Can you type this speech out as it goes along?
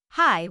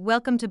Hi,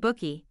 welcome to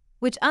Bookie,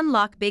 which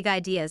unlock big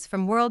ideas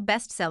from world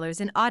bestsellers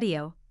in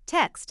audio,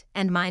 text,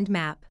 and mind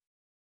map.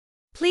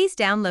 Please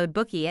download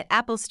Bookie at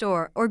Apple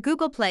Store or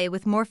Google Play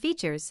with more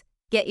features.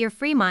 Get your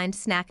free mind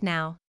snack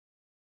now.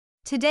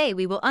 Today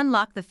we will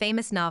unlock the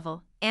famous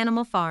novel,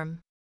 Animal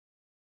Farm.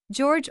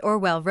 George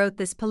Orwell wrote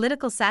this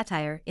political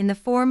satire in the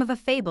form of a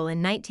fable in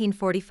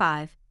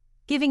 1945,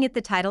 giving it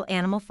the title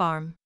Animal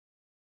Farm.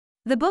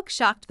 The book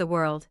shocked the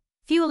world,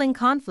 fueling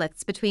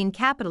conflicts between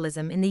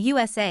capitalism in the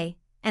USA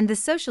and the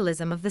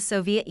socialism of the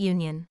Soviet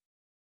Union.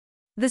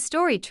 The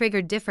story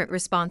triggered different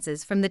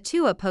responses from the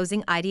two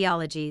opposing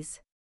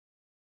ideologies.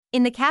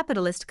 In the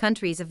capitalist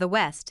countries of the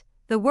West,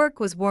 the work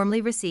was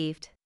warmly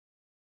received.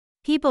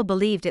 People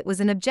believed it was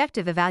an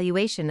objective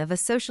evaluation of a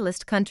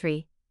socialist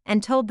country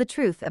and told the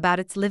truth about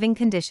its living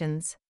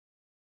conditions.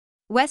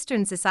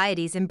 Western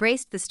societies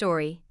embraced the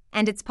story,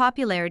 and its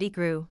popularity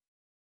grew.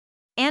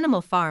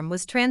 Animal Farm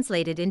was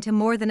translated into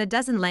more than a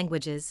dozen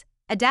languages,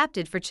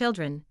 adapted for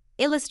children,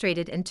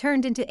 illustrated and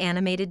turned into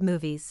animated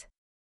movies.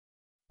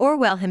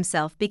 Orwell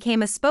himself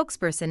became a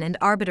spokesperson and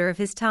arbiter of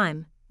his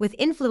time, with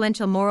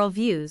influential moral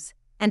views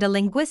and a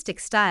linguistic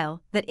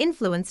style that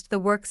influenced the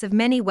works of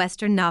many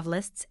Western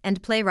novelists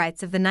and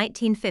playwrights of the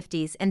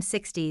 1950s and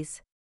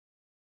 60s.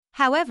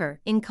 However,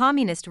 in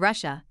communist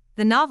Russia,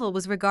 the novel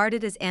was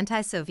regarded as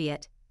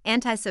anti-Soviet,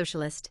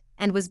 anti-socialist,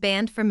 and was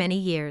banned for many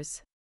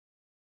years.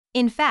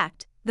 In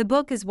fact, the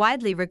book is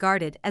widely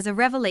regarded as a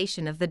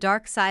revelation of the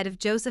dark side of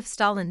Joseph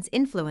Stalin's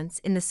influence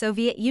in the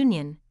Soviet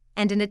Union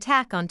and an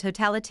attack on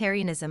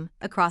totalitarianism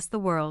across the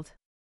world.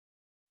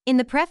 In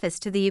the preface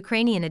to the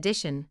Ukrainian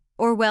edition,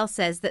 Orwell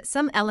says that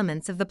some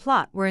elements of the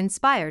plot were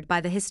inspired by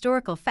the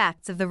historical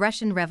facts of the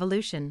Russian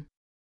Revolution.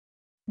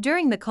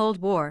 During the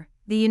Cold War,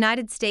 the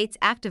United States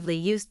actively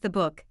used the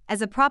book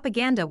as a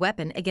propaganda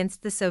weapon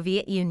against the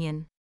Soviet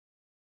Union.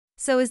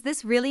 So is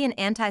this really an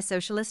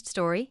anti-socialist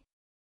story?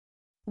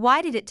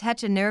 Why did it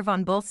touch a nerve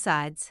on both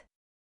sides?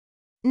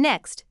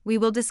 Next, we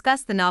will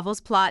discuss the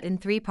novel's plot in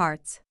 3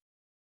 parts.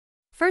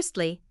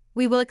 Firstly,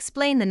 we will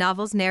explain the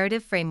novel's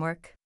narrative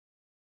framework.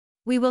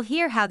 We will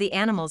hear how the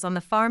animals on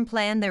the farm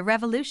plan their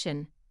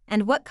revolution,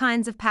 and what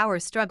kinds of power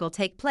struggle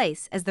take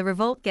place as the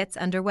revolt gets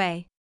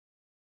underway.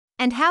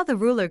 And how the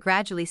ruler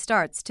gradually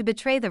starts to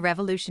betray the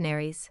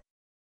revolutionaries.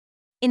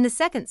 In the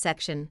second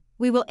section,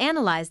 we will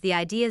analyze the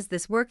ideas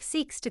this work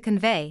seeks to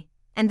convey,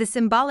 and the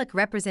symbolic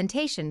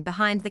representation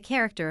behind the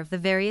character of the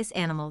various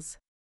animals.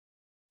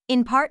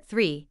 In Part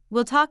 3,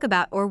 we'll talk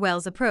about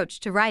Orwell's approach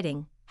to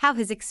writing, how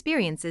his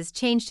experiences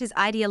changed his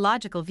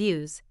ideological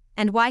views,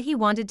 and why he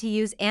wanted to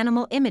use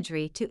animal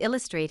imagery to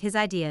illustrate his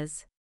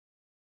ideas.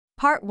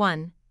 Part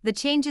 1, The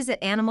Changes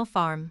at Animal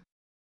Farm.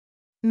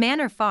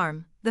 Manor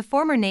Farm, the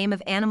former name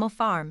of Animal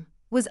Farm,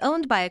 was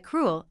owned by a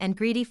cruel and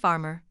greedy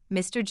farmer,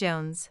 Mr.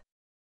 Jones.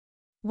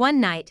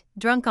 One night,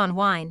 drunk on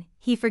wine,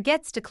 he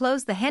forgets to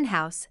close the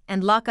henhouse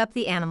and lock up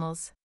the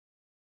animals.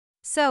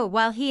 So,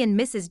 while he and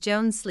Mrs.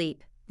 Jones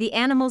sleep, the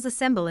animals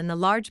assemble in the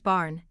large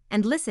barn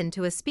and listen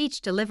to a speech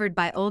delivered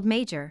by Old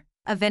Major,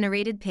 a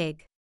venerated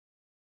pig.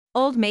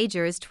 Old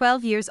Major is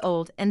 12 years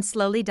old and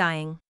slowly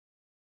dying.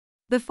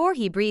 Before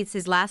he breathes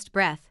his last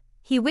breath,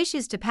 he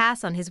wishes to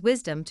pass on his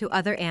wisdom to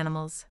other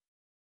animals.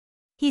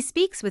 He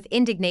speaks with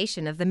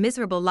indignation of the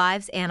miserable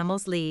lives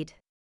animals lead.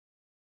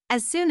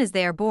 As soon as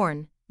they are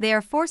born, they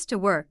are forced to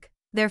work,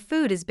 their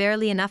food is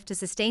barely enough to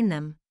sustain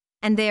them,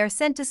 and they are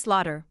sent to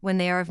slaughter when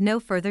they are of no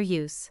further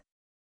use.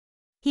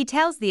 He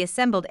tells the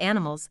assembled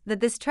animals that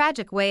this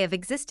tragic way of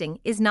existing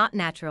is not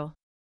natural.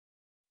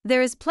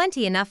 There is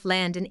plenty enough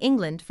land in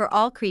England for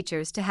all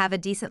creatures to have a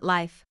decent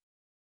life.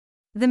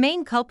 The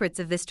main culprits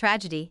of this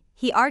tragedy,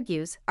 he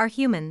argues, are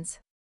humans.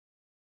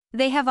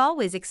 They have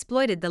always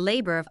exploited the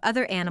labor of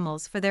other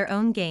animals for their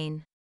own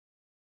gain.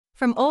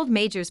 From Old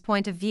Major's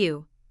point of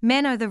view,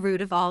 men are the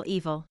root of all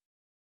evil.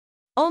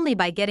 Only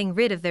by getting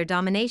rid of their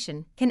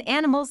domination can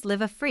animals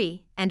live a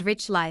free and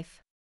rich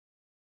life.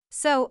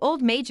 So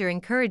Old Major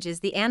encourages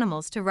the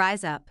animals to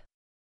rise up.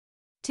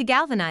 To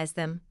galvanize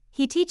them,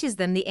 he teaches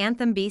them the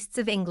anthem Beasts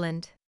of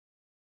England.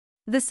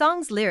 The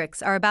song's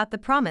lyrics are about the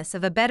promise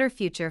of a better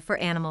future for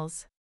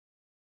animals.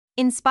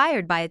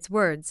 Inspired by its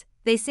words,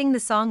 they sing the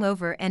song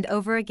over and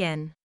over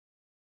again.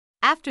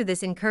 After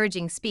this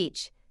encouraging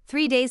speech,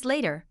 3 days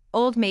later,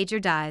 Old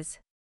Major dies.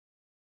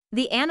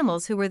 The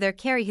animals who were there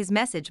carry his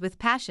message with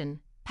passion,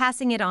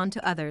 passing it on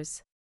to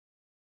others.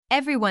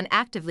 Everyone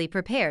actively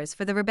prepares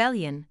for the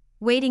rebellion,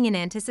 waiting in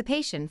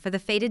anticipation for the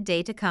fated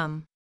day to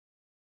come.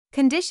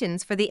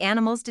 Conditions for the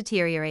animals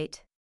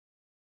deteriorate.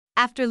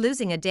 After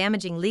losing a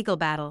damaging legal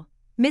battle,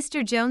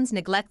 Mr. Jones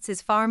neglects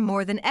his farm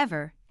more than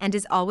ever and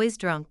is always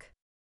drunk.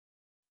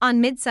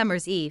 On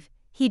Midsummer's Eve,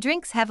 he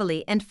drinks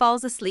heavily and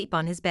falls asleep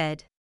on his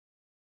bed.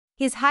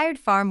 His hired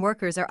farm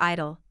workers are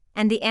idle,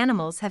 and the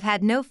animals have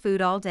had no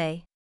food all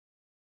day.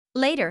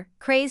 Later,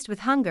 crazed with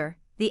hunger,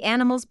 the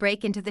animals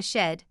break into the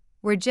shed,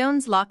 where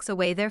Jones locks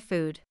away their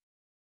food.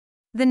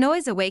 The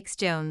noise awakes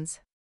Jones.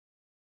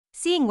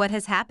 Seeing what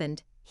has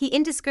happened, he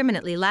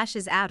indiscriminately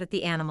lashes out at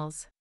the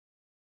animals.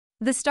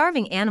 The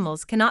starving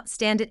animals cannot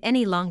stand it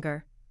any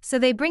longer, so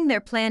they bring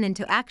their plan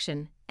into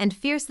action and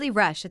fiercely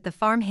rush at the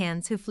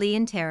farmhands who flee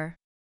in terror.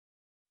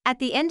 At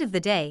the end of the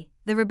day,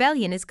 the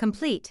rebellion is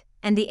complete,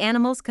 and the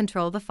animals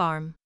control the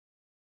farm.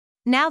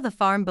 Now the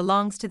farm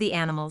belongs to the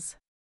animals.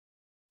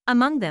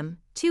 Among them,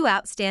 two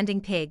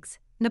outstanding pigs,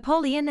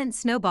 Napoleon and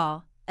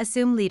Snowball,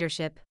 assume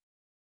leadership.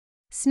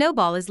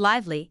 Snowball is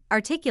lively,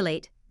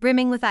 articulate,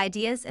 brimming with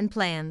ideas and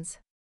plans.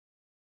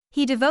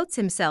 He devotes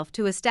himself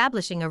to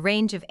establishing a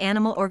range of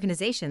animal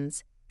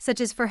organizations,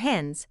 such as for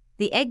hens,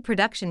 the Egg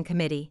Production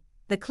Committee,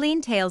 the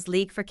Clean Tails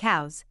League for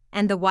cows,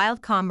 and the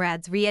Wild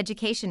Comrades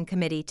Re-Education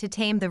Committee to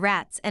tame the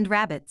rats and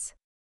rabbits.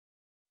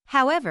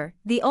 However,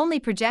 the only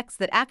projects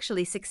that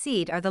actually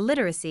succeed are the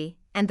literacy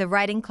and the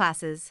writing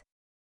classes.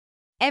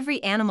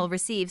 Every animal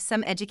receives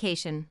some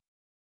education.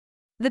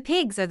 The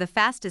pigs are the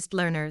fastest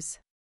learners.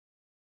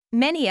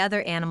 Many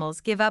other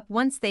animals give up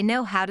once they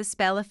know how to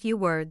spell a few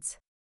words.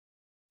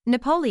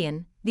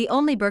 Napoleon, the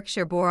only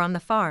Berkshire boar on the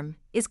farm,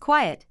 is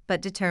quiet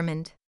but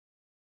determined.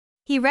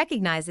 He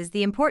recognizes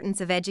the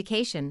importance of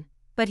education,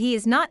 but he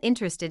is not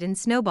interested in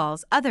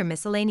Snowball's other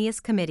miscellaneous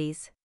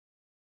committees.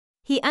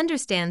 He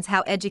understands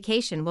how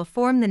education will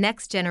form the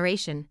next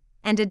generation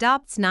and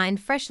adopts 9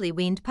 freshly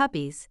weaned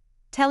puppies,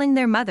 telling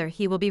their mother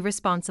he will be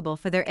responsible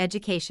for their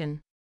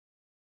education.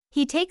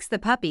 He takes the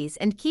puppies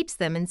and keeps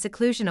them in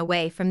seclusion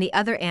away from the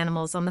other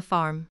animals on the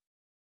farm.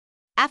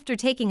 After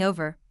taking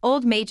over,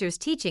 Old Major's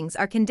teachings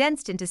are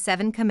condensed into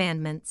 7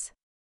 commandments.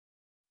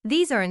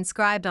 These are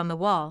inscribed on the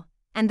wall,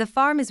 and the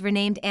farm is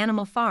renamed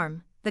Animal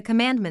Farm. The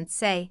commandments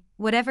say,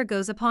 whatever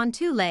goes upon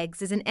 2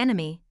 legs is an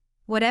enemy,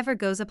 whatever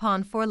goes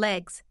upon 4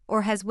 legs,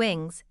 or has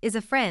wings, is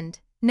a friend,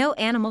 no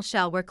animal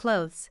shall wear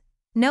clothes,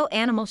 no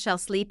animal shall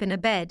sleep in a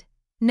bed,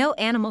 no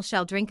animal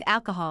shall drink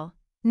alcohol,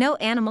 no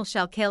animal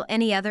shall kill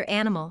any other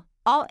animal,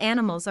 all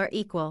animals are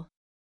equal.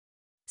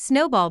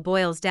 Snowball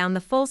boils down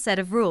the full set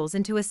of rules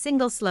into a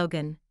single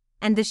slogan,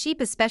 and the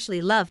sheep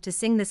especially love to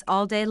sing this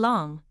all day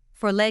long,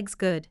 4 legs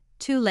good,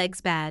 2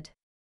 legs bad.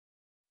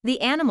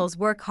 The animals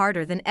work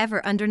harder than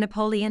ever under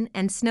Napoleon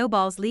and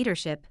Snowball's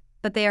leadership,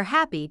 but they are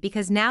happy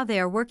because now they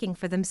are working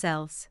for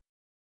themselves.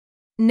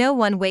 No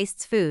one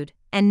wastes food,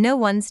 and no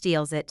one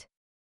steals it.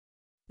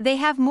 They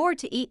have more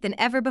to eat than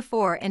ever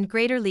before and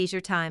greater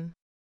leisure time.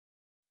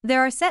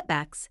 There are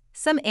setbacks.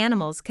 Some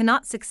animals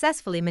cannot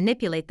successfully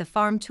manipulate the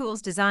farm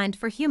tools designed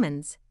for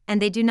humans,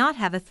 and they do not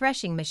have a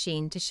threshing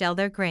machine to shell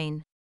their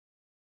grain.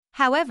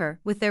 However,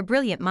 with their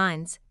brilliant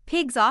minds,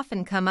 pigs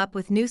often come up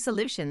with new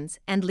solutions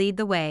and lead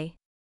the way.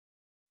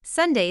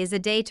 Sunday is a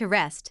day to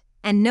rest,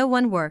 and no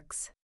one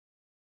works.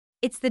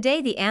 It's the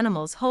day the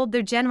animals hold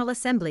their general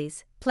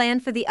assemblies, plan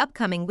for the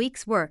upcoming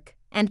week's work,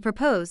 and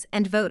propose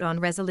and vote on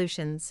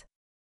resolutions.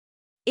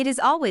 It is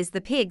always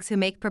the pigs who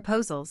make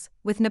proposals,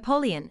 with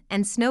Napoleon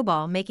and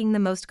Snowball making the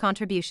most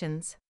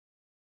contributions.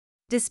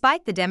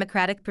 Despite the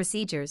democratic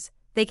procedures,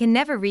 they can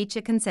never reach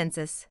a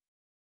consensus.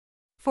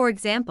 For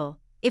example,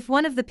 if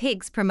one of the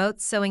pigs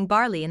promotes sowing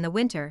barley in the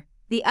winter,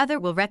 the other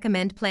will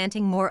recommend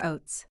planting more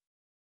oats.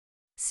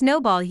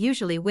 Snowball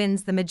usually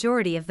wins the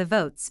majority of the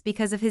votes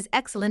because of his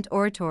excellent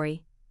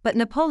oratory, but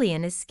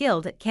Napoleon is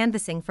skilled at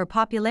canvassing for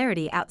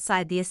popularity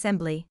outside the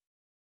assembly.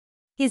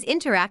 His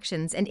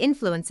interactions and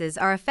influences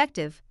are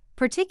effective,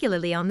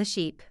 particularly on the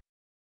sheep.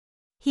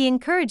 He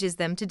encourages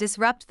them to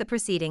disrupt the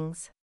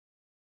proceedings.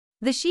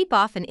 The sheep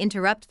often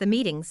interrupt the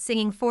meetings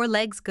singing 4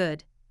 legs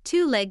good,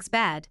 2 legs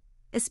bad,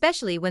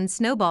 especially when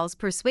Snowball's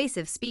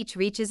persuasive speech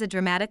reaches a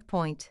dramatic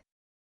point.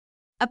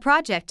 A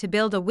project to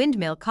build a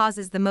windmill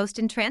causes the most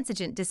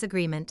intransigent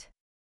disagreement.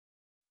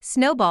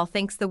 Snowball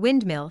thinks the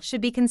windmill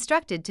should be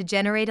constructed to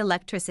generate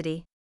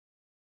electricity.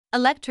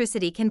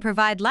 Electricity can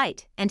provide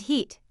light and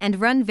heat and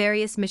run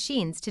various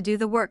machines to do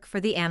the work for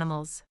the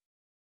animals.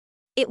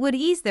 It would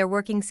ease their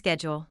working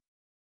schedule.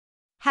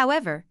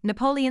 However,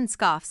 Napoleon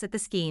scoffs at the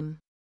scheme.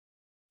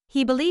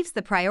 He believes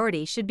the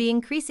priority should be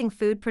increasing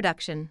food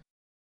production.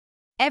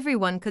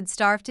 Everyone could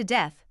starve to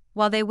death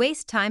while they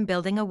waste time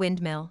building a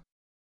windmill.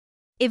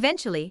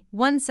 Eventually,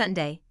 one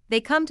Sunday, they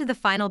come to the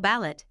final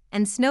ballot,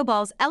 and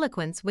Snowball's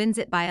eloquence wins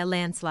it by a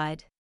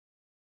landslide.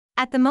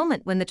 At the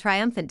moment when the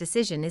triumphant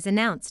decision is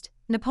announced,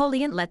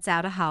 Napoleon lets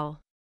out a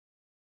howl.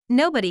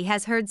 Nobody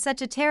has heard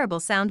such a terrible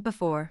sound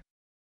before.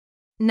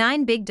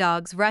 9 big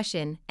dogs rush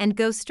in and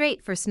go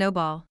straight for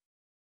Snowball.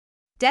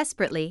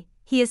 Desperately,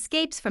 he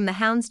escapes from the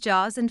hound's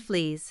jaws and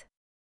flees.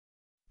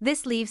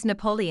 This leaves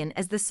Napoleon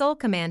as the sole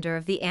commander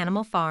of the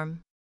animal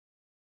farm.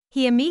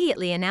 He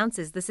immediately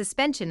announces the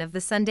suspension of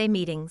the Sunday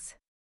meetings.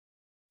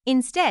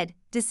 Instead,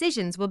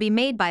 decisions will be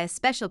made by a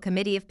special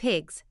committee of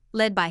pigs,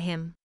 led by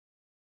him.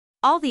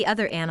 All the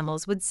other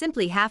animals would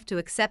simply have to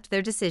accept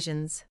their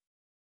decisions.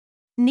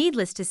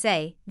 Needless to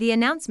say, the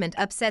announcement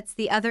upsets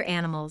the other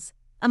animals,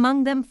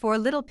 among them 4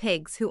 little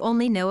pigs who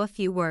only know a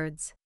few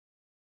words.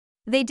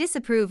 They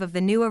disapprove of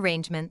the new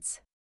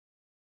arrangements.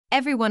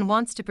 Everyone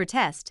wants to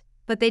protest,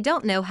 but they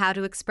don't know how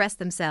to express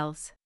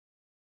themselves.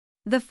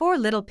 The 4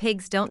 little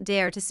pigs don't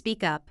dare to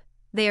speak up.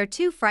 They are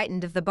too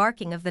frightened of the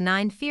barking of the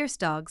 9 fierce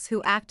dogs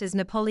who act as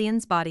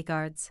Napoleon's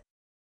bodyguards.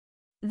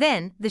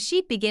 Then, the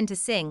sheep begin to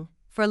sing,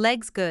 4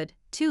 legs good,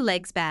 2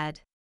 legs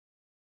bad.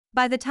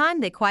 By the time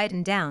they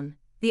quieten down,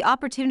 the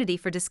opportunity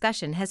for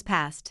discussion has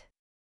passed.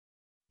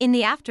 In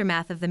the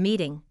aftermath of the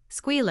meeting,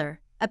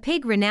 Squealer, a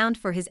pig renowned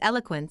for his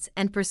eloquence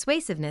and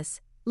persuasiveness,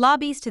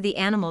 lobbies to the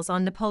animals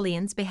on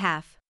Napoleon's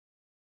behalf.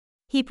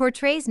 He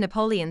portrays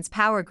Napoleon's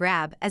power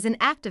grab as an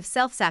act of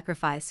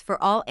self-sacrifice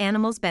for all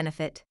animals'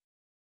 benefit.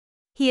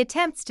 He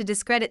attempts to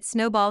discredit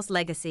Snowball's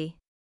legacy.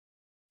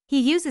 He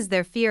uses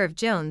their fear of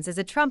Jones as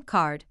a trump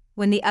card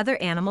when the other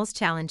animals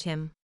challenge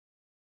him.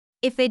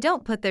 If they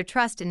don't put their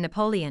trust in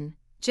Napoleon,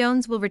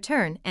 Jones will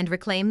return and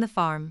reclaim the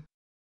farm.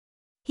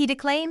 He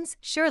declaims,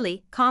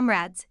 "Surely,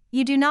 comrades,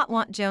 you do not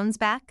want Jones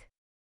back?"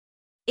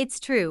 It's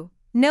true,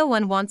 no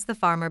one wants the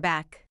farmer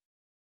back.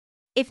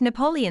 If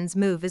Napoleon's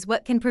move is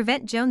what can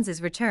prevent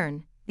Jones's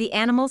return, the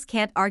animals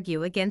can't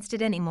argue against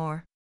it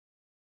anymore.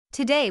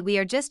 Today we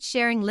are just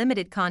sharing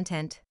limited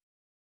content.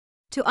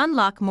 To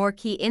unlock more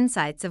key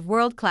insights of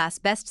world-class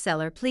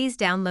bestseller, please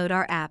download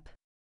our app.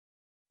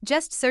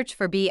 Just search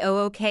for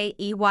BOOKEY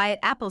at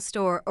Apple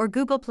Store or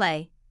Google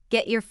Play.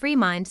 Get your free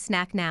mind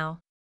snack now.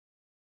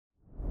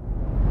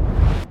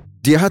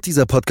 Dir hat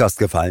dieser Podcast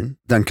gefallen?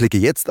 Dann klicke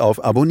jetzt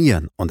auf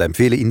Abonnieren und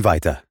empfehle ihn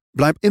weiter.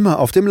 Bleib immer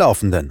auf dem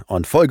Laufenden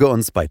und folge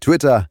uns bei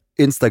Twitter,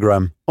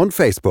 Instagram und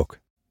Facebook.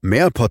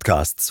 Mehr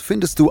Podcasts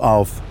findest du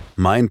auf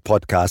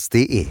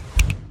meinpodcast.de.